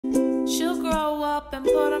She'll grow up and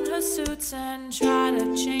put on her suits and try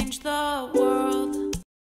to change the world.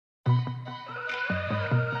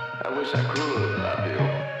 I wish I could love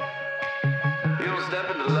you. You'll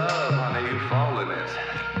step into love, honey, you fall in it.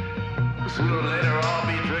 Sooner or later I'll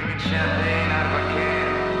be drinking champagne.